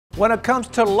When it comes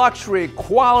to luxury,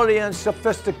 quality, and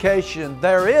sophistication,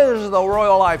 there is the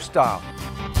Royal Lifestyle.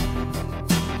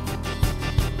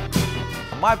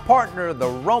 My partner, the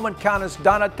Roman Countess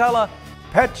Donatella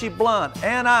Pecci Blunt,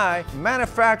 and I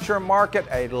manufacture and market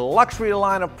a luxury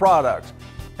line of products.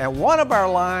 And one of our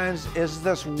lines is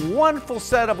this wonderful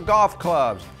set of golf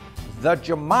clubs, the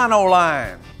Jumano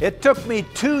Line. It took me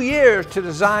 2 years to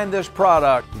design this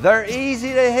product. They're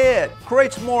easy to hit,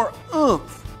 creates more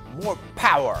oomph, more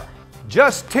power.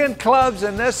 Just 10 clubs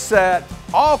in this set.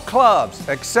 All clubs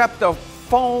except the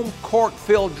foam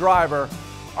cork-filled driver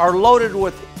are loaded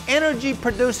with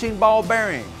energy-producing ball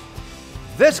bearings.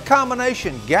 This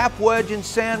combination, gap wedge and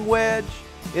sand wedge,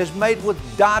 is made with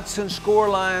dots and score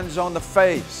lines on the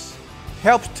face.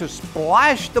 Helps to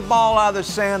splash the ball out of the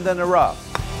sand in the rough.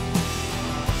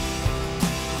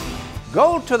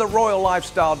 Go to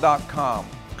theroyallifestyle.com,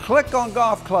 click on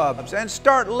golf clubs, and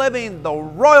start living the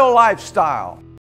Royal Lifestyle.